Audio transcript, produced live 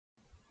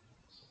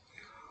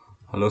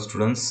Hello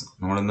students,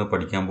 നമ്മളിന്ന്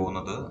പഠിക്കാൻ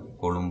പോകുന്നത്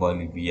കൊളുംബ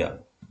ലിവിയ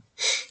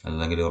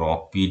അല്ലെങ്കിൽ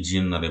റോക്ക്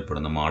പീജിയൻ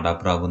എന്നറിയപ്പെടുന്ന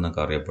മാടാപ്രാവ് എന്നൊക്കെ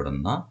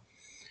അറിയപ്പെടുന്ന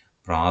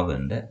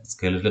പ്രാവിൻ്റെ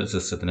സ്കെലിറ്റൽ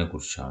സിസ്റ്റത്തിനെ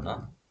കുറിച്ചാണ്.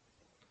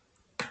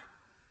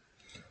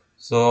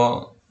 സോ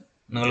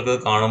നിങ്ങൾക്ക്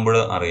കാണുമ്പോൾ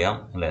അറിയാം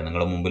അല്ലേ,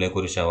 നിങ്ങളുടെ മുമ്പിലേക്ക്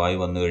ഒരു ശവായി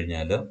വന്നു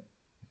കഴിഞ്ഞാൽ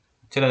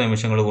ചില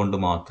നിമിഷങ്ങൾ കൊണ്ട്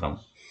മാത്രം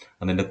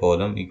അതിൻ്റെ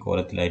കോലം ഈ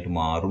കോലത്തിലായിട്ട്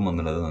മാറും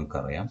എന്നുള്ളത്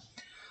നിങ്ങൾക്കറിയാം.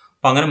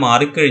 അപ്പം അങ്ങനെ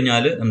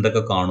മാറിക്കഴിഞ്ഞാൽ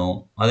എന്തൊക്കെ കാണുമോ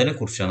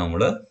അതിനെക്കുറിച്ചാണ്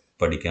നമ്മൾ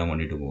പഠിക്കാൻ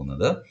വേണ്ടിയിട്ട്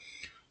പോകുന്നത്.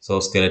 So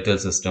skeletal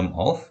system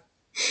of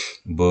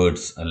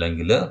birds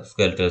അല്ലെങ്കിൽ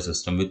skeletal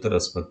system with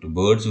respect two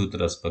birds with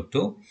respect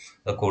to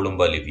the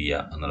കൊളുംബ Livia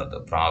എന്നുള്ളത്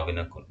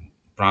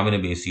പ്രാവിനെ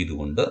ബേസ്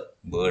ചെയ്തുകൊണ്ട്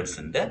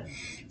ബേർഡ്സിൻ്റെ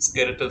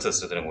സ്കെലറ്റൽ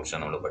സിസ്റ്റത്തിനെ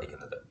കുറിച്ചാണ് നമ്മൾ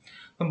പഠിക്കുന്നത്.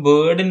 അപ്പം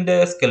ബേർഡിൻ്റെ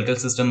സ്കെലറ്റൽ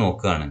സിസ്റ്റം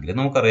നോക്കുകയാണെങ്കിൽ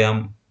നമുക്കറിയാം,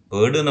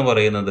 ബേർഡ് എന്ന്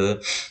പറയുന്നത്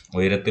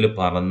ഉയരത്തിൽ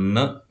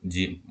പറന്ന്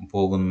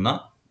പോകുന്ന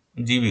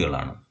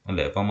ജീവികളാണ്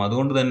അല്ലേ. അപ്പം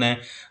അതുകൊണ്ട് തന്നെ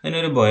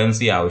അതിനൊരു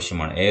ബോയൻസി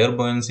ആവശ്യമാണ്, എയർ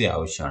ബോയൻസി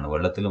ആവശ്യമാണ്.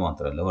 വെള്ളത്തിൽ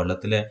മാത്രമല്ല,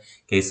 വെള്ളത്തിലെ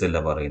കേസല്ല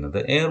പറയുന്നത്,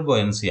 എയർ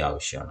ബോയൻസി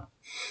ആവശ്യമാണ്.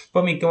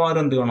 അപ്പം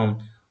മിക്കവാറും എന്ത് വേണം,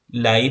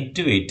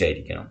 ലൈറ്റ് വെയിറ്റ്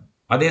ആയിരിക്കണം,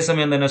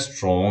 അതേസമയം തന്നെ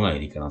സ്ട്രോങ്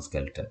ആയിരിക്കണം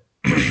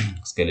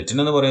സ്കെലറ്റൻ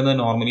എന്ന് പറയുന്നത്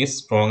നോർമലി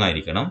സ്ട്രോങ്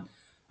ആയിരിക്കണം.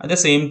 അറ്റ് ദ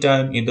സെയിം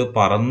ടൈം ഇത്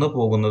പറന്നു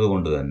പോകുന്നത്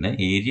കൊണ്ട് തന്നെ,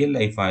 ഏരിയൽ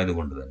ലൈഫ്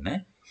ആയതുകൊണ്ട് തന്നെ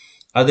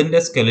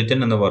അതിൻ്റെ സ്കെലറ്റൻ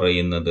എന്ന്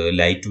പറയുന്നത്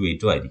ലൈറ്റ്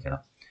വെയിറ്റും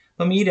ആയിരിക്കണം.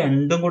 അപ്പം ഈ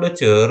രണ്ടും കൂടെ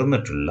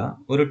ചേർന്നിട്ടുള്ള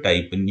ഒരു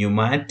ടൈപ്പ്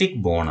ന്യൂമാറ്റിക്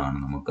ബോൺ ആണ്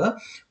നമുക്ക്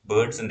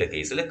ബേർഡ്സിന്റെ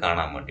കേസിൽ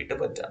കാണാൻ വേണ്ടിയിട്ട്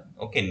പറ്റുക.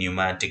 Okay,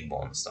 pneumatic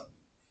bones.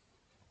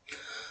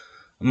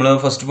 നമ്മൾ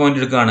ഫസ്റ്റ് പോയിന്റ്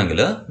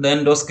എടുക്കുകയാണെങ്കിൽ the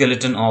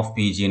endoskeleton of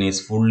pigeon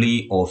is fully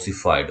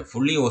ossified.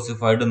 Fully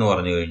ossified എന്ന്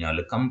പറഞ്ഞു കഴിഞ്ഞാൽ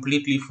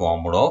കംപ്ലീറ്റ്ലി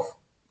ഫോംഡ് ഓഫ്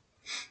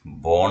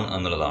ബോൺ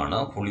എന്നുള്ളതാണ്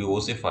ഫുള്ളി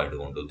ഓസിഫൈഡ്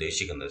കൊണ്ട്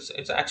ഉദ്ദേശിക്കുന്നത്.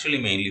 It's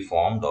actually mainly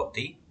formed of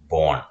the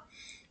bone.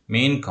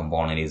 Main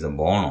component is a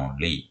born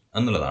only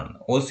എന്നുള്ളതാണ്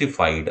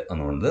ossified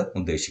എന്നുള്ളത്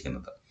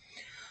ഉദ്ദേശിക്കുന്നത്.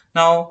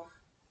 നൗ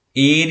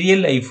ഏരിയൽ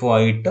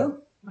ലൈഫുമായിട്ട്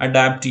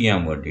അഡാപ്റ്റ് ചെയ്യാൻ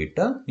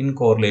വേണ്ടിയിട്ട് in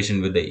correlation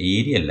with the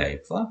aerial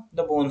life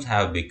the bones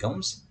have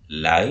becomes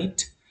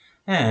light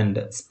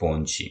and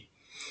spongy.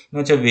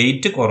 എന്ന് വെച്ചാൽ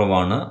wait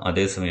കുറവാണ്,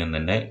 അതേസമയം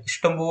തന്നെ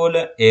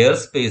ഇഷ്ടംപോലെ എയർ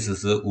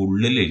സ്പേസസ്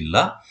ഉള്ളിലുള്ള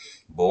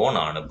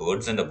ബോണാണ്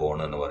ബേർഡ്സിന്റെ ബോൺ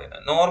എന്ന്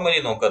പറയുന്നത്. നോർമലി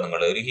നോക്കുക,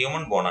 നിങ്ങൾ ഒരു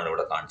ഹ്യൂമൻ ബോണാണ്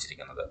ഇവിടെ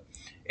കാണിച്ചിരിക്കുന്നത്.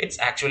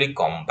 ഇറ്റ്സ് ആക്ച്വലി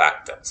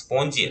കോമ്പാക്ട്,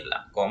 സ്പോഞ്ചി അല്ല,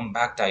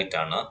 കോമ്പാക്റ്റ്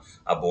ആയിട്ടാണ്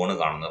ആ ബോൺ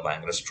കാണുന്നത്.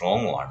 ഭയങ്കര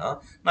സ്ട്രോങ്ങും ആണ്,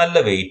 നല്ല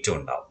വെയിറ്റും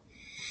ഉണ്ടാവും.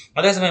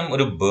 അതേസമയം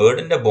ഒരു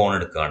ബേർഡിന്റെ ബോൺ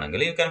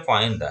എടുക്കുകയാണെങ്കിൽ you can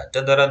find that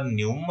there are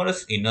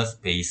numerous inner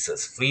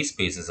spaces, free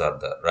spaces are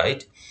there,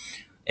 right?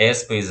 Air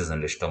spaces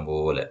ഉണ്ട്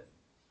ഇഷ്ടംപോലെ.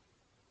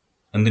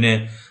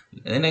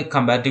 ഇതിനെ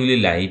കമ്പാരിറ്റീവ്ലി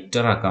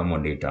ലൈറ്റർ ആക്കാൻ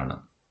വേണ്ടിയിട്ടാണ്.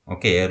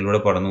 ഓക്കെ,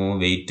 എയറിലൂടെ പറന്നു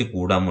പോകുമ്പോൾ വെയിറ്റ്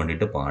കൂടാൻ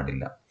വേണ്ടിയിട്ട്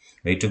പാടില്ല.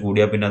 വെയിറ്റ്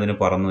കൂടിയാൽ പിന്നെ അതിന്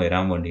പറന്നു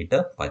വരാൻ വേണ്ടിയിട്ട്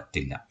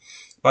പറ്റില്ല.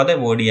 അപ്പോൾ അത്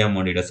അവോയ്ഡ് ചെയ്യാൻ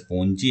വേണ്ടിയിട്ട്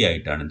സ്പോഞ്ചി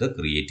ആയിട്ടാണ് ഇത്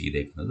ക്രിയേറ്റ്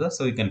ചെയ്തേക്കുന്നത്.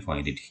 So you can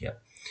find it here.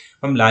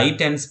 അപ്പം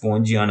ലൈറ്റ് ആൻഡ്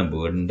സ്പോഞ്ചി ആണ്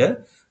ബേർഡിന്റെ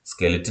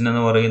സ്കെലിറ്റൻ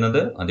എന്ന് പറയുന്നത്.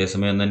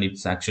 അതേസമയം തന്നെ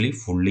ഇറ്റ്സ് ആക്ച്വലി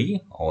ഫുള്ളി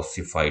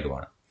ഓസിഫൈഡും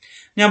ആണ്.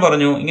 ഞാൻ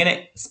പറഞ്ഞു, ഇങ്ങനെ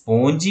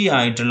സ്പോഞ്ചി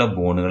ആയിട്ടുള്ള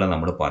ബോണുകളെ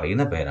നമ്മൾ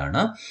പറയുന്ന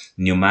പേരാണ്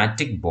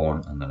ന്യൂമാറ്റിക് ബോൺ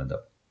എന്നുള്ളത്.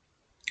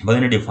 അപ്പോൾ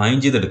അതിനെ ഡിഫൈൻ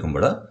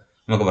ചെയ്തെടുക്കുമ്പോൾ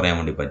നമുക്ക് പറയാൻ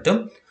വേണ്ടി പറ്റും,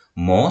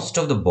 most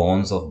of the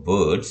bones of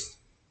birds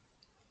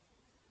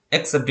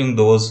accepting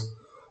those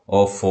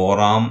of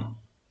forearm,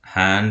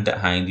 hand,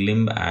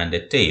 hind-limb and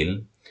a tail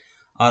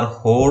are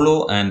hollow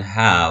and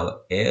have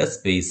air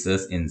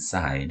spaces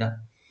inside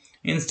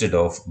instead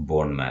of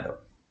bone marrow.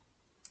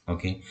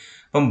 Okay,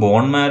 അപ്പം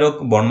ബോൺ മാരോ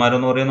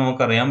എന്ന് പറയുന്നത്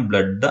നമുക്കറിയാം,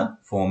 ബ്ലഡ്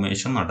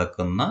ഫോർമേഷൻ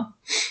നടക്കുന്ന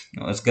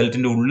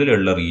സ്കെലറ്റിൻ്റെ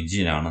ഉള്ളിലുള്ള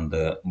റീജിയനാണ്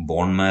എന്ത്,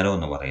 bone marrow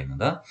എന്ന്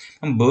പറയുന്നത്.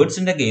 അപ്പം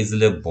ബേർഡ്സിൻ്റെ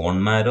കേസിൽ ബോൺ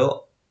മാരോ,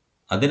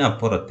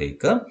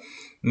 അതിനപ്പുറത്തേക്ക്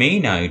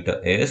മെയിനായിട്ട്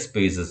എയർ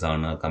സ്പേസസ്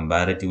ആണ്,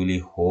 കമ്പാരിറ്റീവ്ലി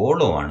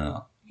ഹോളോ ആണ്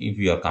if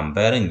you are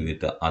comparing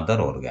with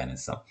other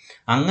organism.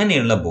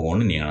 അങ്ങനെയുള്ള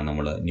ബോണിനെയാണ്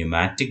നമ്മൾ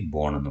ന്യൂമാറ്റിക്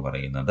ബോൺ എന്ന്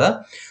പറയുന്നത്.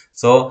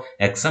 So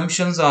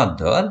exemptions are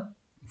there,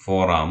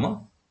 ഫോർ-ആം,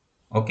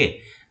 okay,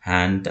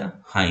 hand,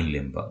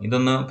 hind-limb.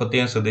 ഇതൊന്ന്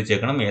പ്രത്യേകം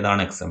ശ്രദ്ധിച്ചേക്കണം,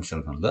 ഏതാണ് എക്സംഷൻ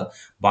എന്നുള്ളത്.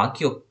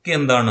 ബാക്കിയൊക്കെ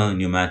എന്താണ്,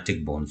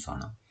 ന്യൂമാറ്റിക് ബോൺസ്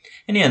ആണ്.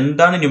 ഇനി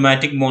എന്താണ്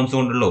ന്യൂമാറ്റിക് ബോൺസ്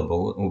കൊണ്ടുള്ള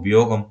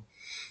ഉപയോഗം?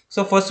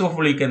 So first of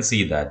all you can see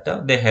that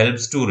they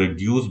helps to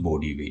reduce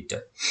body weight.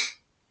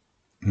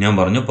 ഞാൻ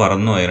പറഞ്ഞു,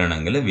 പറന്നു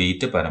വരണമെങ്കിൽ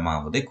വെയിറ്റ്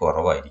പരമാവധി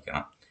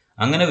കുറവായിരിക്കണം.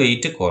 അങ്ങനെ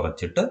വെയിറ്റ്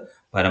കുറച്ചിട്ട്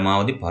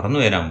പരമാവധി പറന്നു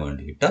വരാൻ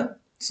വേണ്ടിയിട്ട്,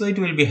 so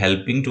it will be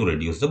helping to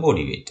reduce the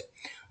body weight.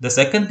 The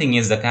second thing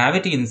is the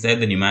cavity inside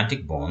the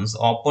pneumatic bones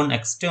open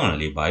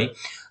externally by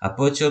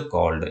aperture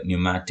called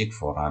pneumatic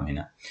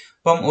foramina.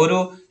 അപ്പം ഒരു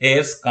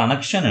എയർ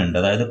കണക്ഷൻ ഉണ്ട്,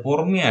 അതായത്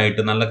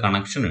പുറമെയായിട്ട് നല്ല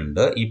കണക്ഷൻ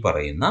ഉണ്ട് ഈ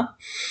പറയുന്ന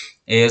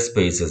എയർ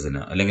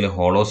സ്പേസസിന് അല്ലെങ്കിൽ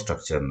hollow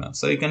സ്ട്രക്ചറിന്.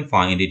 So you can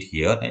find it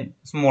here,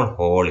 small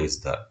whole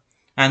is there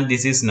and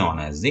this is known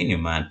as the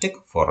pneumatic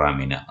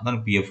foramina. അതാണ്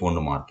PF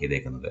കൊണ്ട് മാർക്ക്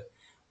ചെയ്തേക്കുന്നത്.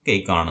 ഓക്കെ,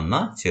 ഈ കാണുന്ന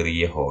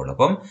ചെറിയ ഹോൾ.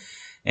 അപ്പം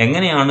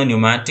എങ്ങനെയാണ്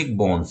ന്യൂമാറ്റിക്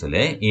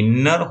ബോൺസിലെ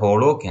ഇന്നർ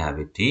ഹോളോ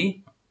ക്യാവിറ്റി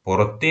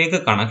പുറത്തേക്ക്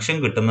കണക്ഷൻ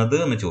കിട്ടുന്നത്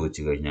എന്ന്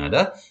ചോദിച്ചു കഴിഞ്ഞാൽ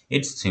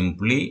ഇറ്റ്സ്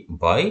സിംപ്ലി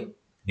ബൈ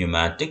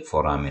ന്യൂമാറ്റിക്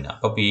ഫോറാമിന.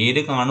 അപ്പോൾ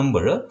പേര്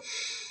കാണുമ്പോൾ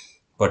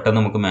പെട്ടെന്ന്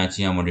നമുക്ക് മാച്ച്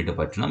ചെയ്യാൻ വേണ്ടിയിട്ട്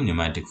പറ്റണം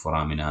ന്യൂമാറ്റിക്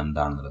ഫോറാമിന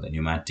എന്താണെന്നുള്ളത്.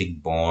 Pneumatic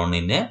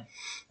ബോണിനെ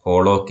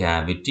hollow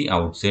cavity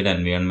outside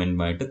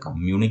എൻവയോൺമെൻറ്റുമായിട്ട്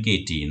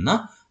communicate ചെയ്യുന്ന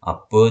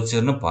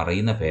അപ്പേർച്ചറിന്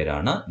പറയുന്ന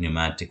പേരാണ്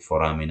ന്യൂമാറ്റിക്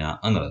foramina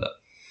എന്നുള്ളത്.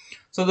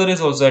 So there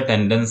is also a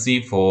tendency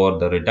for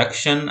the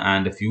reduction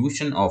and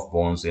fusion of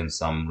bones in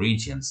some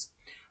regions.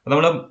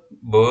 നമ്മൾ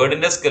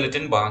ബേർഡിന്റെ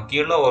സ്കെലിറ്റൻ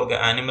ബാക്കിയുള്ള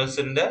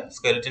ആനിമൽസിന്റെ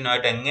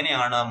സ്കെലിറ്റനായിട്ട്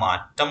എങ്ങനെയാണ്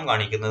മാറ്റം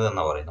കാണിക്കുന്നത്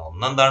എന്ന് പറയുന്നത്?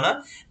 ഒന്നെന്താണ്,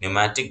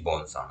 ന്യൂമാറ്റിക്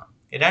ബോൺസ് ആണ്.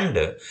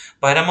 രണ്ട്,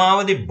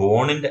 പരമാവധി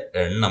ബോണിന്റെ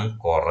എണ്ണം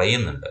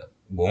കുറയുന്നുണ്ട്.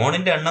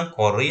 ബോണിന്റെ എണ്ണം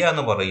കുറയുക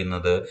എന്ന്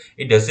പറയുന്നത്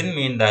it doesn't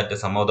mean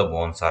that some of the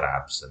bones R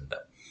absent.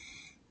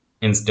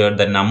 Instead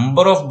the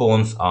number of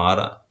bones R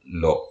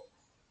law.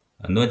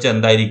 എന്ന് വെച്ചാൽ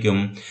എന്തായിരിക്കും?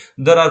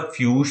 There are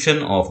fusion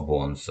of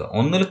bones.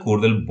 ഒന്നിൽ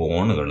കൂടുതൽ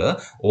ബോണുകൾ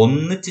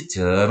ഒന്നിച്ച്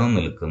ചേർന്ന്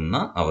നിൽക്കുന്ന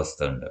അവസ്ഥ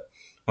ഉണ്ട്.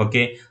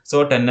 Okay, so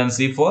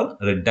tendency four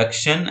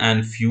reduction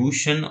and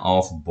fusion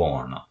of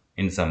born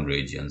in some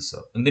regions.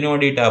 എന്തിനു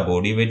വേണ്ടിയിട്ട്? ആ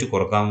ബോഡി വെയിറ്റ്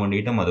കുറക്കാൻ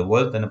വേണ്ടിയിട്ടും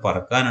അതുപോലെ തന്നെ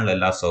പറക്കാനുള്ള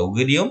എല്ലാ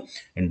സൗകര്യവും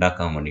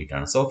ഉണ്ടാക്കാൻ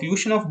വേണ്ടിയിട്ടാണ്. So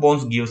fusion of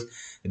bones gives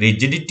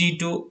rigidity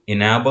to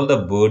enable the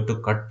bird to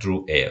cut through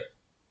air.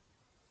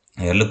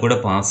 എയറിൽ കൂടെ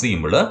പാസ്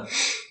ചെയ്യുമ്പോൾ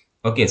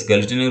ഓക്കെ,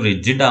 സ്കെലിറ്റന്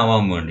റിജിഡ്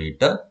ആവാൻ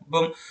വേണ്ടിയിട്ട്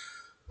ഇപ്പം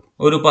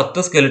ഒരു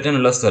 10 സ്കെലിറ്റൻ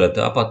ഉള്ള സ്ഥലത്ത്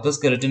ആ 10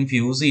 സ്കെലിറ്റൻ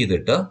ഫ്യൂസ്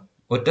ചെയ്തിട്ട്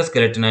ഒറ്റ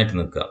സ്കെലിറ്റനായിട്ട്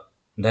നിൽക്കുക.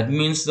 That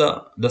means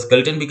the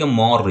skeleton become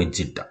more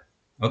rigid.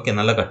 Okay,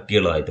 നല്ല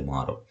കട്ടിയുള്ളതായിട്ട്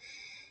മാറും.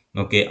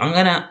 ഓക്കെ,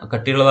 അങ്ങനെ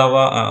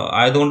കട്ടിയുള്ളതാവാ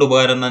ആയതുകൊണ്ട്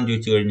ഉപകാരം എന്താണെന്ന്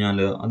ചോദിച്ചു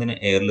കഴിഞ്ഞാൽ അതിന്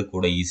എയറിൽ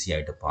കൂടെ ഈസി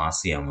ആയിട്ട്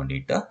പാസ് ചെയ്യാൻ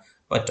വേണ്ടിയിട്ട്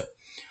പറ്റും.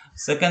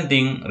 Second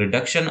thing,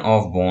 reduction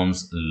of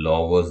bones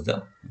lowers the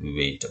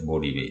wait,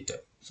 body weight.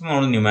 So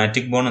നമ്മൾ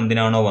ന്യൂമാറ്റിക് ബോൺ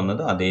എന്തിനാണോ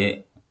വന്നത് അതേ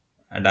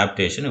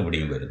അഡാപ്റ്റേഷൻ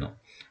ഇവിടെയും വരുന്നു.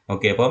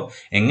 ഓക്കെ, അപ്പം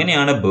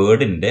എങ്ങനെയാണ്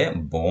ബേർഡിന്റെ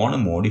ബോൺ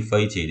മോഡിഫൈ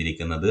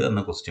ചെയ്തിരിക്കുന്നത് എന്ന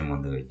ക്വസ്റ്റ്യൻ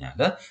വന്നു കഴിഞ്ഞാൽ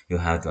you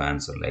have to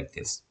answer like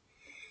this.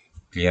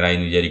 Clear ആയി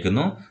എന്ന്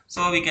വിചാരിക്കുന്നു.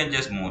 So we can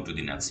just move to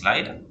the next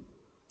slide.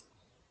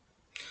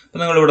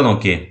 അപ്പം നിങ്ങളിവിടെ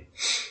നോക്കിയേ,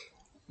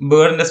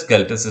 ബേർഡിന്റെ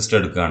സ്കെലറ്റൽ സിസ്റ്റം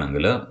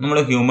എടുക്കുകയാണെങ്കിൽ നമ്മൾ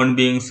ഹ്യൂമൻ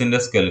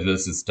ബീയിങ്സിന്റെ സ്കെലറ്റൽ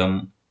സിസ്റ്റം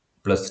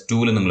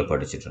 +2 നിങ്ങൾ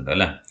പഠിച്ചിട്ടുണ്ട്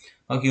അല്ലേ?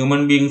 ആ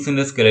ഹ്യൂമൻ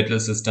ബീയിങ്സിന്റെ സ്കെലറ്റൽ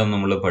സിസ്റ്റം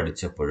നമ്മൾ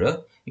പഠിച്ചപ്പോൾ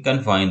യു ക്യാൻ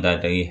ഫൈൻഡ്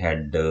ദാറ്റ് ഈ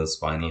ഹെഡ്,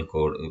 സ്പൈനൽ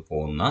കോഡ്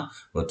പോകുന്ന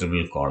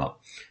വെർട്ടിബ്രൽ കോളം,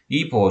 ഈ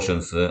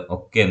പോർഷൻസ്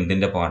ഒക്കെ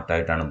എന്തിൻ്റെ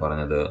പാർട്ടായിട്ടാണ്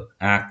പറഞ്ഞത്?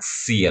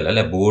 ആക്സിയൽ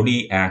അല്ലെ, ബോഡി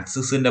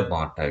ആക്സിസിന്റെ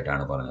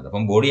പാർട്ടായിട്ടാണ് പറഞ്ഞത്.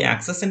 അപ്പം ബോഡി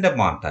ആക്സിസിന്റെ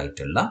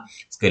പാർട്ടായിട്ടുള്ള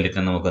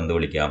സ്കെലിറ്റൻ നമുക്ക് എന്ത്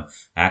വിളിക്കാം?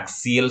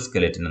 ആക്സിയൽ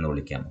സ്കെലിറ്റൻ എന്ന്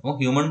വിളിക്കാം. അപ്പോൾ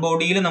ഹ്യൂമൻ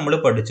ബോഡിയിൽ നമ്മൾ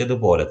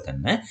പഠിച്ചതുപോലെ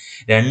തന്നെ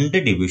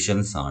 2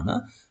 ഡിവിഷൻസ് ആണ്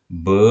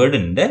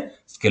ബേർഡിന്റെ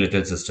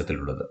സ്കെലിറ്റൽ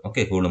സിസ്റ്റത്തിലുള്ളത്.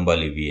 Okay, കൂളുംബ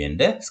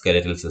ലിവിയന്റെ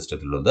skeletal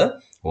സിസ്റ്റത്തിലുള്ളത്.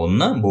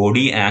 ഒന്ന്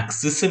ബോഡി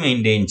ആക്സിസ്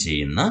മെയിൻറ്റെയിൻ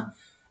ചെയ്യുന്ന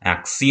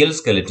ആക്സിയൽ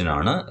സ്കെലിറ്റൻ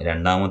ആണ്.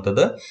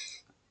 രണ്ടാമത്തത്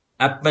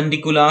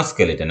അപ്പൻഡിക്കുലാർ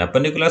സ്കെലിറ്റൻ.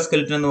 അപ്പൻഡിക്കുലാർ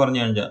സ്കെലിറ്റൻ എന്ന്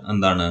പറഞ്ഞു കഴിഞ്ഞാൽ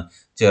എന്താണ്?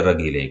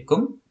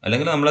 ചിറകിലേക്കും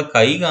അല്ലെങ്കിൽ നമ്മളെ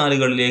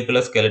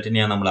കൈകാലുകളിലേക്കുള്ള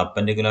സ്കെലിറ്റനെയാണ് നമ്മൾ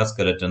അപ്പൻഡിക്കുലാർ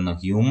സ്കെലിറ്റൻ എന്ന്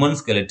ഹ്യൂമൻ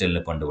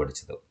സ്കെലിറ്റനിൽ പണ്ട്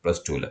പഠിച്ചത്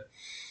 +2.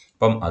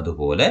 അപ്പം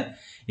അതുപോലെ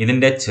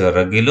ഇതിന്റെ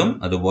ചിറകിലും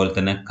അതുപോലെ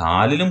തന്നെ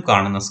കാലിലും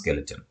കാണുന്ന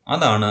സ്കെലിറ്റൻ,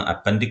 അതാണ്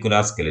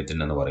അപ്പൻഡിക്കുലാർ സ്കെലിറ്റൻ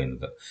എന്ന്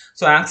പറയുന്നത്.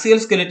 സോ ആക്സിയൽ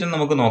സ്കെലിറ്റൻ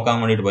നമുക്ക് നോക്കാൻ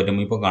വേണ്ടിയിട്ട്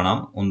പറ്റും. ഇപ്പോൾ കാണാം,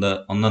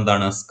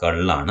 ഒന്നെന്താണ്?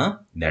 സ്കള്ളാണ്.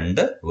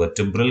 2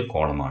 വെർട്ടിബ്രൽ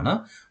കോളമാണ്.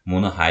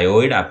 3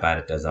 ഹയോയിഡ്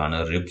അപ്പാരറ്റസ് ആണ്,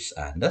 റിബ്സ്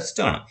ആൻഡ്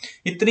സ്റ്റേർണം.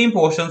 ഇത്രയും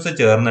പോർഷൻസ്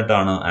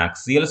ചേർന്നിട്ടാണ്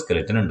ആക്സിയൽ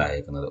സ്കെലിറ്റൻ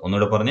ഉണ്ടായിരിക്കുന്നത്.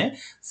 ഒന്നുകൂടെ പറഞ്ഞേ,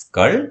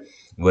 skull,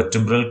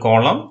 vertebral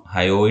column,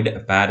 hyoid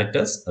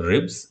apparatus,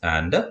 ribs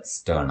and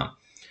sternum.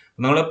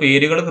 നമ്മളെ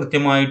പേരുകൾ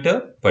കൃത്യമായിട്ട്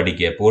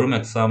പഠിക്കുക. എപ്പോഴും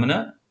എക്സാമിന്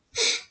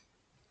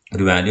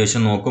ഒരു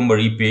വാല്യുവേഷൻ നോക്കുമ്പോൾ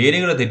ഈ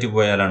പേരുകൾ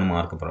തെറ്റിപ്പോയാലാണ്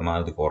മാർക്ക്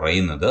പരമാവധി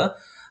കുറയുന്നത്.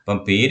 അപ്പം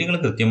പേരുകൾ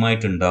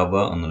കൃത്യമായിട്ട്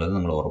ഉണ്ടാവുക എന്നുള്ളത്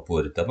നമ്മൾ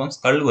ഉറപ്പുവരുത്തുക. അപ്പം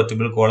skull,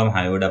 vertebral column,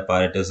 hyoid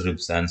apparatus,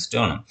 ribs and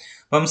sternum.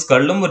 അപ്പം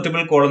സ്കള്ളും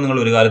വെർട്ടിബ്രൽ കോളം നിങ്ങൾ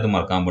ഒരു കാലത്ത്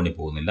മറക്കാൻ വേണ്ടി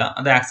പോകുന്നില്ല.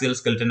 അത് ആക്സിയൽ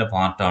സ്കെലിറ്റന്റെ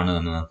പാർട്ടാണ്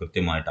എന്ന്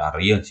കൃത്യമായിട്ട്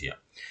അറിയുകയും ചെയ്യാം.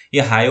 ഈ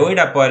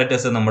ഹയോയിഡ്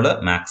അപ്പാരറ്റസ് നമ്മൾ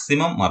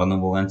മാക്സിമം മറന്നു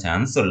പോകാൻ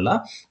ചാൻസ് ഉള്ള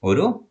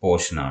ഒരു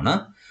പോർഷനാണ്.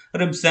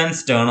 Ribs and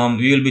sternum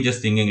we will be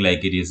just thinking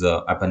like it is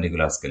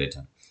appendicular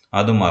skeleton.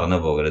 അതും മറന്നു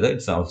പോകരുത്.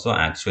 It's also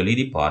actually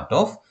the part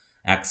of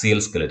axial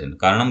skeleton.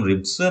 കാരണം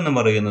റിബ്സ് എന്ന്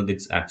പറയുന്നത്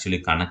it's actually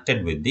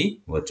connected with the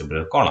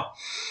vertebral column.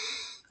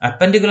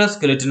 Appendicular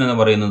skeleton എന്ന്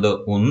പറയുന്നത്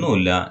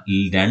ഒന്നുമില്ല,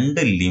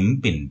 2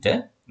 ലിംബിന്റെ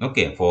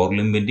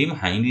ഫോർ-ലിംബിന്റെയും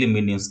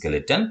ഹൈൻഡ്-ലിംബിന്റെയും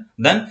skeleton,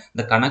 then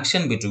the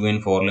connection between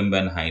four-limb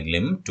and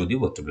hind-limb to the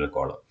vertebral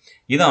column.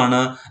 ഇതാണ്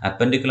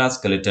അപ്പൻഡിക്കുലാർ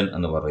സ്കെലിറ്റൻ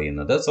എന്ന്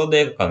പറയുന്നത്. So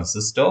they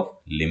consist of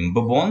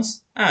limb bones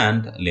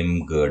and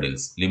limb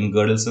ഗേർഡിൽസ്. Limb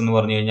ഗേർഡിൽസ് എന്ന്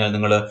പറഞ്ഞു കഴിഞ്ഞാൽ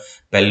നിങ്ങൾ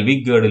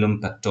പെൽവിക് ഗേർഡിലും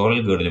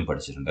പെക്ടോറൽ ഗേർഡിലും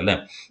പഠിച്ചിട്ടുണ്ട് അല്ലേ?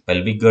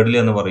 പെൽവിക് ഗേർഡിൽ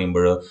എന്ന്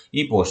പറയുമ്പോൾ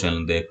ഈ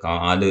പോർഷനിൽ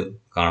കാല്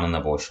കാണുന്ന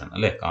പോർഷൻ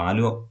അല്ലെ,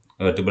 കാല്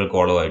വെർട്ടിബ്രൽ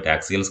കോളവുമായിട്ട്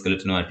ആക്സിയൽ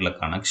സ്കെലിറ്റനുമായിട്ടുള്ള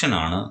കണക്ഷൻ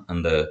ആണ്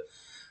എന്ത്?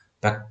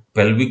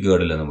 പെൽവിക്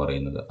ഗേർഡിൽ എന്ന്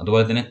പറയുന്നത്.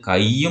 അതുപോലെ തന്നെ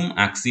കൈയും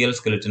ആക്സിയൽ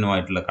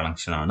സ്കെലിറ്റനുമായിട്ടുള്ള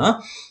കണക്ഷനാണ്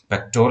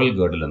പെക്ടോറൽ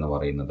ഗേർഡിൽ എന്ന്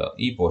പറയുന്നത്,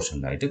 ഈ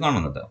പോർഷനിലായിട്ട്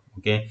കാണുന്നത്.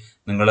 ഓക്കെ,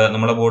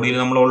 നമ്മുടെ ബോഡിയിൽ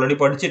നമ്മൾ ഓൾറെഡി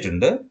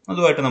പഠിച്ചിട്ടുണ്ട്.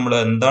 അതുമായിട്ട് നമ്മൾ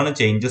എന്താണ്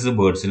ചേഞ്ചസ്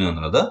ബേർഡ്സിന്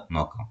എന്നുള്ളത്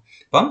നോക്കാം.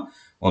 അപ്പം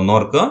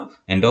ഒന്നോർക്ക്,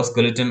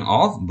 endoskeleton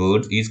of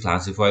birds is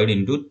classified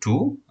in to 2,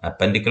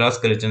 appendicular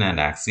skeleton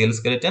and axial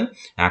skeleton.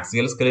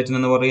 Axial skeleton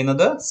എന്ന്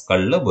പറയുന്നത്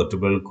skull,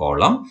 vertebral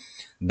column,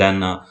 then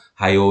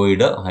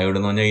hyoid. Hyoid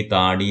എന്ന് പറഞ്ഞാൽ ഈ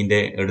താടീൻ്റെ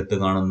അടുത്ത്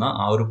കാണുന്ന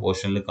ആ ഒരു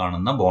പോർഷനിൽ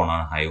കാണുന്ന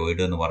ബോണാണ്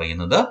ഹയോയിഡ് എന്ന്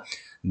പറയുന്നത്.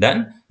 Then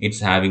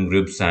it's having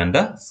ribs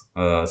and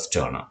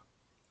sternum.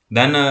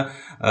 Then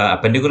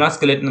appendicular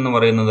skeleton എന്ന്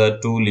പറയുന്നത്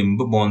 2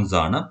 ലിംബ് ബോൺസ്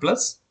ആണ്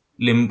പ്ലസ്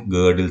limb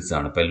girdles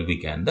ആണ്,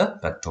 pelvic and the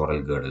pectoral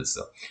girdles.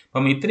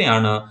 അപ്പം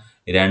ഇത്രയാണ്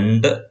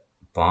രണ്ട്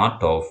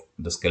part of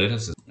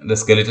the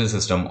skeletal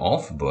system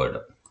of bird.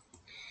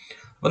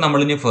 അപ്പോൾ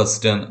നമ്മളിനി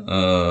ഫസ്റ്റ്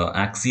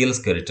ആക്സിയൽ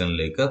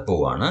സ്കെലിറ്റനിലേക്ക്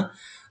പോവാണ്.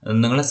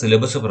 നിങ്ങളെ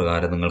സിലബസ്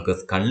പ്രകാരം നിങ്ങൾക്ക്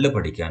സ്കള്ള്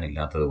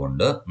പഠിക്കാനില്ലാത്തത്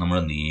കൊണ്ട് നമ്മൾ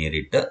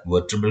നേരിട്ട്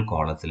വെർട്ടിബ്രൽ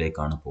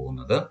കോളത്തിലേക്കാണ്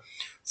പോകുന്നത്.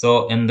 സോ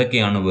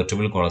എന്തൊക്കെയാണ്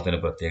വെർട്ടിബ്രൽ കോളത്തിൻ്റെ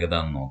പ്രത്യേകത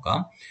എന്ന് നോക്കാം.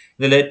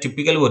 ഇതിൽ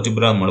ടിപ്പിക്കൽ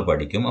വെർട്ടിബ്ര നമ്മൾ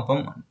പഠിക്കും. അപ്പം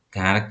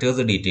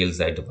ക്യാരക്ടേഴ്സ്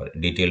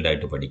ഡീറ്റെയിൽഡ്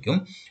ആയിട്ട് പഠിക്കും.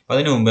 അപ്പം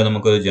അതിന് മുമ്പേ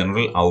നമുക്കൊരു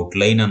ജനറൽ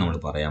ഔട്ട്ലൈനാണ് നമ്മൾ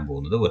പറയാൻ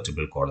പോകുന്നത്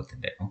vertebral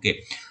കോളത്തിൻ്റെ. Okay,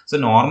 so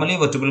normally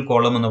vertebral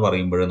column എന്ന്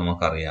പറയുമ്പോൾ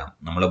നമുക്കറിയാം,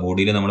 നമ്മുടെ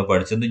ബോഡിയിൽ നമ്മൾ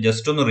പഠിച്ചത്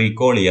ജസ്റ്റ് ഒന്ന്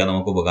റീകോൾ ചെയ്യാൻ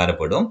നമുക്ക്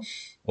ഉപകാരപ്പെടും.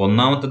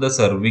 ഒന്നാമത്തത്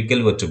സെർവിക്കൽ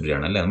വെർട്ടിബ്ര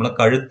ആണ്, അല്ലേ? നമ്മളെ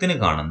കഴുത്തിന്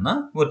കാണുന്ന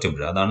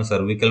വെർട്ടിബ്ര, അതാണ്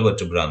സെർവിക്കൽ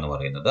വെർട്ടിബ്ര എന്ന്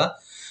പറയുന്നത്.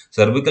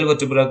 സെർവിക്കൽ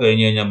വെർട്ടിബ്ര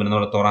കഴിഞ്ഞ് കഴിഞ്ഞാൽ പിന്നെ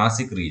നമ്മുടെ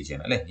തൊറാസിക് റീജിയൻ,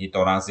 അല്ലേ? ഈ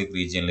തൊറാസിക്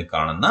റീജിയനിൽ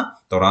കാണുന്ന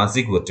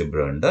തൊറാസിക് വെർട്ടിബ്ര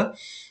ഉണ്ട്.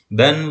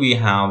 ദെൻ വി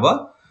ഹാവ്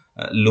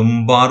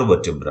ലുംബാർ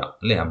വെർട്ടിബ്ര,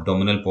 അല്ലെ?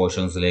 അബ്ഡോമിനൽ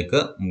പോർഷൻസിലേക്ക്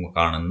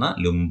കാണുന്ന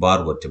ലുംബാർ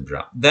വെർട്ടിബ്ര.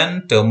 ദെൻ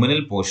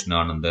ടെർമിനൽ പോർഷൻ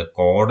ആണ്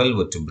കോഡൽ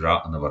വെർട്ടിബ്ര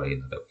എന്ന്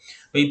പറയുന്നത്.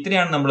 അപ്പൊ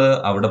ഇത്രയാണ് നമ്മൾ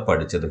അവിടെ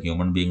പഠിച്ചത്,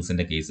 ഹ്യൂമൻ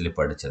ബീങ്സിന്റെ കേസിൽ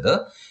പഠിച്ചത്.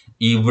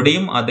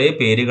 ഇവിടെയും അതേ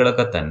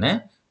പേരുകളൊക്കെ തന്നെ,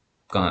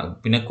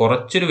 പിന്നെ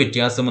കുറച്ചൊരു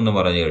വ്യത്യാസം എന്ന്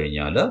പറഞ്ഞു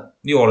കഴിഞ്ഞാൽ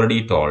we already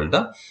told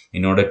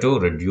in order to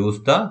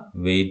reduce the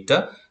wait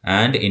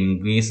and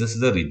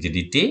increases the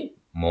rigidity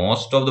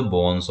most of the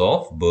bones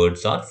of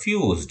birds are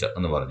fused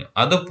എന്ന് പറഞ്ഞു.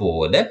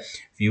 അതുപോലെ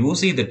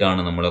ഫ്യൂസ്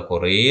ചെയ്തിട്ടാണ് നമ്മൾ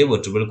കുറേ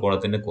വെർട്ടിബ്രൽ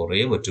കോളത്തിൻ്റെ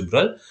കുറേ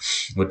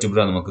വെർട്ടിബ്ര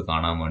നമുക്ക്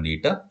കാണാൻ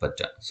വേണ്ടിയിട്ട്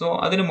പറ്റുക. സോ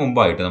അതിന്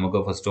മുമ്പായിട്ട്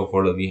നമുക്ക് first of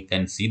all we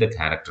can see the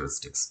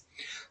characteristics.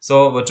 So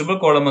vertebral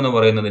column എന്ന്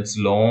പറയുന്നത്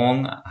it's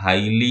long,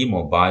 highly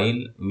mobile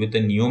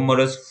with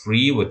numerous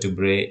free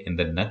vertebrae in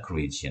the neck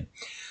region.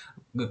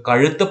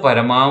 കഴുത്ത്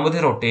പരമാവധി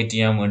റൊട്ടേറ്റ്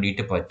ചെയ്യാൻ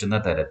വേണ്ടിയിട്ട് പറ്റുന്ന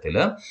തരത്തിൽ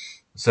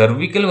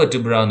സെർവിക്കൽ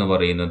വെർട്ടിബ്ര എന്ന്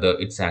പറയുന്നത്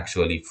ഇറ്റ്സ്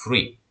ആക്ച്വലി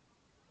ഫ്രീ.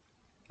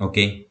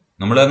 ഓക്കെ,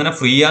 നമ്മൾ അങ്ങനെ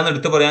ഫ്രീ ആണെന്ന്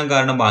എടുത്ത് പറയാൻ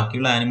കാരണം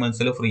ബാക്കിയുള്ള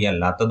ആനിമൽസിൽ ഫ്രീ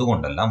അല്ലാത്തത്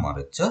കൊണ്ടല്ല,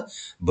 മറിച്ച്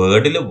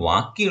ബേർഡിൽ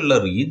ബാക്കിയുള്ള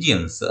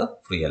റീജിയൻസ്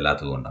ഫ്രീ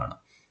അല്ലാത്തത് കൊണ്ടാണ്.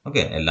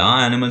 ഓക്കെ, എല്ലാ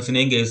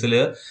ആനിമൽസിനെയും കേസിൽ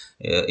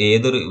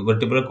ഏതൊരു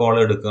vertebral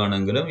column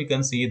എടുക്കുകയാണെങ്കിലും you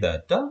can see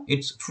that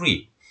it's free.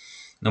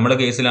 നമ്മുടെ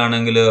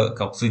കേസിലാണെങ്കിൽ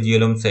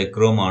കോക്സിജിയലും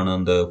സൈക്രോവും ആണ്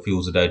എന്ത്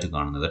ഫ്യൂസ്ഡ് ആയിട്ട്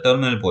കാണുന്നത്,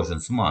 ടെർമിനൽ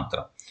പോർഷൻസ്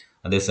മാത്രം.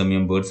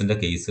 അതേസമയം ബേർഡ്സിന്റെ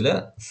കേസിൽ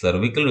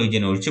സെർവിക്കൽ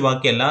റീജിയൻ ഒഴിച്ച്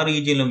ബാക്കി എല്ലാ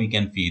റീജിയനിലും we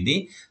can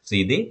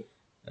see the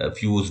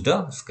fused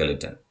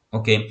skeleton.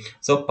 Okay,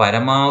 so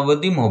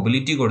പരമാവധി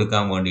മൊബിലിറ്റി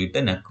കൊടുക്കാൻ വേണ്ടിയിട്ട്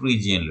നെക്ക്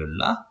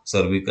റീജിയനിലുള്ള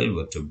സെർവിക്കൽ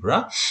വെർട്ടിബ്ര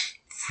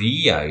ഫ്രീ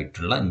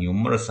ആയിട്ടുള്ള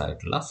ന്യൂമറസ്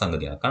ആയിട്ടുള്ള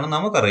സംഗതിയാണ്. കാരണം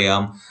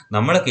നമുക്കറിയാം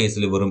നമ്മുടെ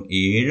കേസിൽ വെറും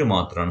 7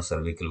 മാത്രമാണ്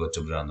സെർവിക്കൽ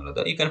വെർട്ടിബ്ര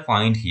എന്നുള്ളത്. You can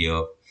find here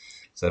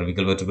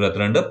cervical vertebra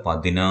എത്ര ഉണ്ട്?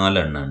 14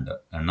 എണ്ണം ഉണ്ട്.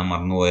 എണ്ണം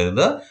മറന്നു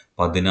പോയത്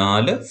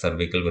 14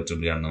 സെർവിക്കൽ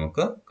വെർട്ടിബ്രയാണ്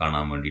നമുക്ക്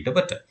കാണാൻ വേണ്ടിയിട്ട്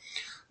പറ്റും.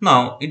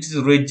 Now it's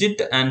rigid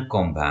and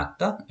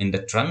compact in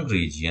the trunk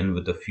region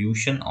with the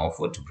fusion of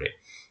vertebrae.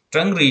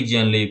 Trunk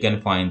region you can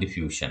find the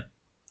fusion.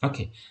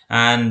 Okay,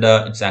 and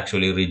it's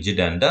actually rigid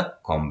and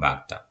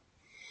compact.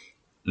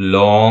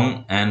 Long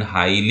and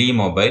highly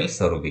mobile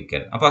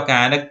cervical. അപ്പോൾ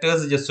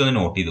characters just ഒന്ന്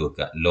not ചെയ്ത്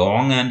വെക്കുക.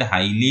 Long and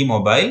highly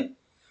mobile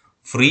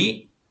free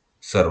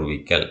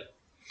cervical,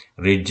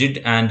 rigid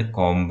and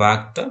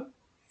compact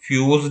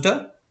fused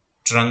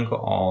trunk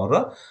or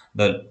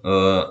the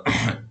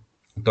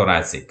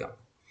thoracic.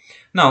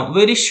 Now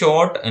very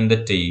short in the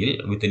tail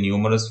with a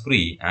numerous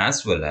free as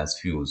well as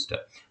fused.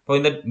 So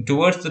in the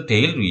towards the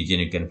tail region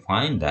you can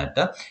find that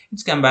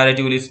it's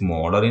comparatively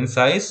smaller in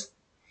size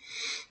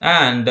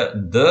and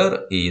there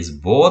is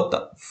both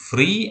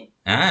free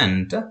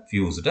and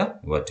fused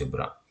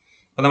vertebra.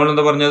 അപ്പോൾ നമ്മൾ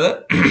എന്താ പറഞ്ഞത്?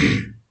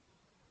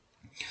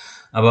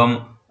 അപ്പം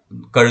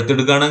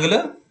കഴുത്തെടുക്കുകയാണെങ്കിൽ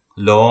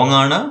long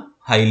ആണ്,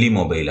 highly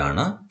mobile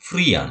ആണ്,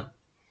 free ആണ്.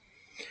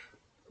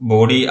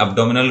 Body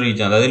abdominal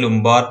region, അതായത്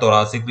ലുംബാർ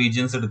thoracic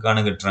regions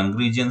എടുക്കുകയാണെങ്കിൽ, ട്രങ്ക്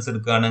റീജിയൻസ്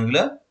എടുക്കുകയാണെങ്കിൽ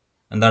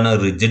എന്താണ്?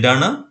 റിജിഡ്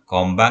ആണ്,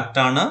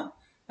 കോമ്പാക്റ്റ് ആണ്,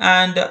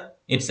 and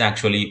it's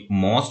actually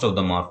most of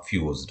them are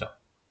fused,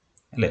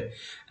 അല്ലേ?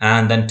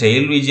 ആൻഡ് ദെൻ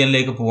ടെയിൽ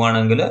റീജിയനിലേക്ക്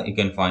പോവുകയാണെങ്കിൽ you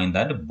can find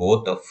that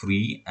both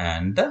free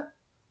and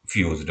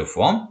fused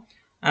form.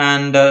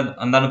 And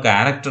എന്താണ്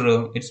ക്യാരക്ടർ?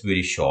 It's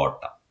very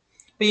short.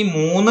 അപ്പം ഈ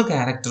 3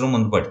 ക്യാരക്ടറും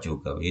ഒന്ന് പഠിച്ചു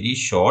വെക്കുക. Very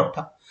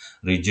short,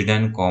 rigid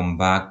and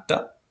compact,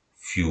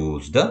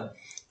 fused,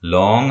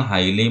 long,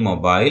 highly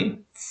mobile,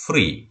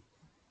 free.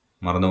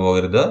 മറന്നു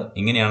പോകരുത്.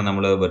 ഇങ്ങനെയാണ്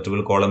നമ്മൾ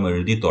വെർട്ടിബ്രൽ കോളം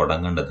എഴുതി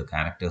തുടങ്ങേണ്ടത്,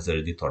 ക്യാരക്ടേഴ്സ്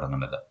എഴുതി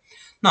തുടങ്ങേണ്ടത്.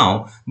 Now,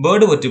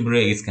 bird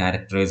vertebrae is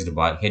characterized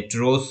by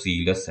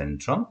heterocoelous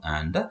centrum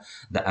and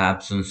the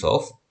absence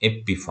of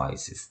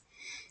epiphysis.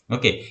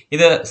 Okay,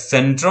 ഇത്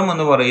സെൻട്രം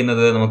എന്ന്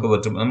പറയുന്നത് നമുക്ക്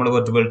നമ്മുടെ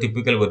വെർട്ടിബ്രൽ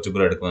ടിപ്പിക്കൽ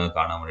വെർട്ടിബ്രൽ എടുക്കുന്നത്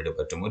കാണാൻ വേണ്ടിയിട്ട്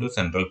പറ്റും. ഒരു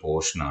സെൻട്രൽ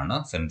പോർഷനാണ്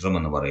സെൻട്രം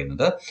എന്ന്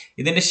പറയുന്നത്.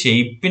 ഇതിന്റെ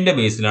ഷേപ്പിന്റെ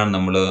ബേസിലാണ്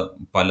നമ്മൾ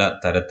പല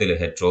തരത്തിൽ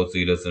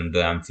ഹെറ്ററോസീലസ് ഉണ്ട്,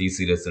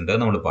 ആംഫിസീലസ് ഉണ്ട്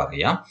നമ്മൾ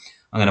പറയാം,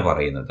 അങ്ങനെ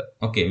പറയുന്നത്.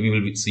 Okay, we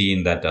will see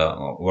in that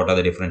what are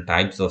the different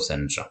types of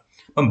centrum.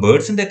 അപ്പം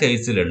ബേർഡ്സിന്റെ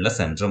കേസിലുള്ള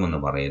സെൻട്രം എന്ന്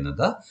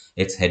പറയുന്നത്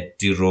ഇറ്റ്സ്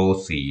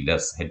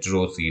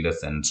ഹെറ്ററോസീലസ്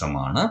സെൻട്രം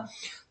ആണ്.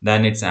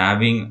 Then it's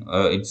having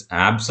its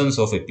absence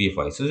of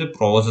epiphysis. ഒരു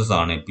പ്രോസസ്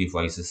ആണ്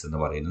എപ്പിഫൈസിസ് എന്ന്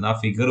പറയുന്നത്. ആ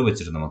ഫിഗർ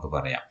വെച്ചിട്ട് നമുക്ക്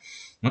പറയാം.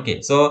 ഓക്കെ,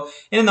 സോ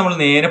ഇനി നമ്മൾ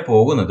നേരെ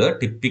പോകുന്നത്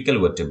ടിപ്പിക്കൽ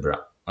വെർട്ടിബ്ര.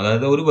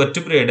 അതായത് ഒരു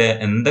വെർട്ടിബ്രയുടെ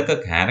എന്തൊക്കെ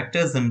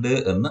ക്യാരക്ടേഴ്സ് ഉണ്ട്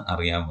എന്ന്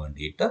അറിയാൻ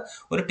വേണ്ടിയിട്ട്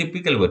ഒരു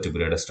ടിപ്പിക്കൽ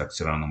വെർട്ടിബ്രയുടെ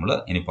സ്ട്രക്ചറാണ് നമ്മൾ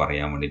ഇനി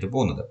പറയാൻ വേണ്ടിയിട്ട്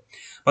പോകുന്നത്.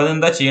 അപ്പോൾ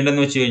അതെന്താ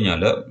ചെയ്യേണ്ടതെന്ന് വെച്ച്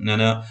കഴിഞ്ഞാൽ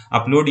ഞാൻ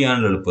അപ്ലോഡ്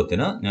ചെയ്യാനുള്ള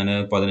എളുപ്പത്തിന് ഞാൻ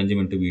 15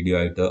 മിനിറ്റ് വീഡിയോ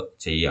ആയിട്ട്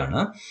ചെയ്യാണ്.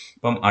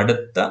 അപ്പം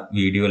അടുത്ത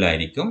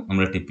വീഡിയോയിലായിരിക്കും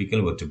നമ്മൾ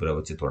ടിപ്പിക്കൽ വെർട്ടിബ്ര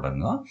വെച്ച്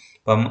തുടങ്ങുക.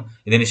 അപ്പം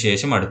ഇതിന്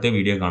ശേഷം അടുത്ത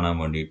വീഡിയോ കാണാൻ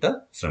വേണ്ടിയിട്ട്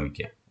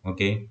ശ്രമിക്കുക.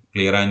 ഓക്കെ,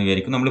 ക്ലിയർ ആയെന്ന്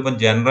വിചാരിക്കും. നമ്മളിപ്പം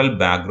ജനറൽ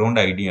ബാക്ക്ഗ്രൗണ്ട്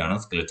ഐഡിയ ആണ്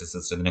സ്കെലറ്റൽ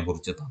സിസ്റ്റത്തിനെ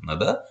കുറിച്ച്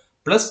തന്നത്.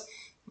 പ്ലസ്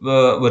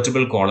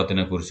വെർട്ടിബ്രൽ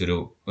കോളത്തിനെ കുറിച്ചൊരു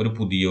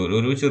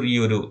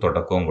ചെറിയൊരു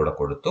തുടക്കവും കൂടെ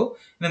കൊടുത്തു.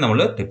 ഇനി നമ്മൾ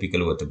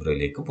ടിപ്പിക്കൽ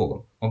വെർട്ടിബ്രയിലേക്ക്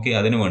പോകും. ഓക്കെ,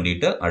 അതിന്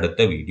വേണ്ടിയിട്ട്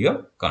അടുത്ത വീഡിയോ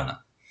കാണാം.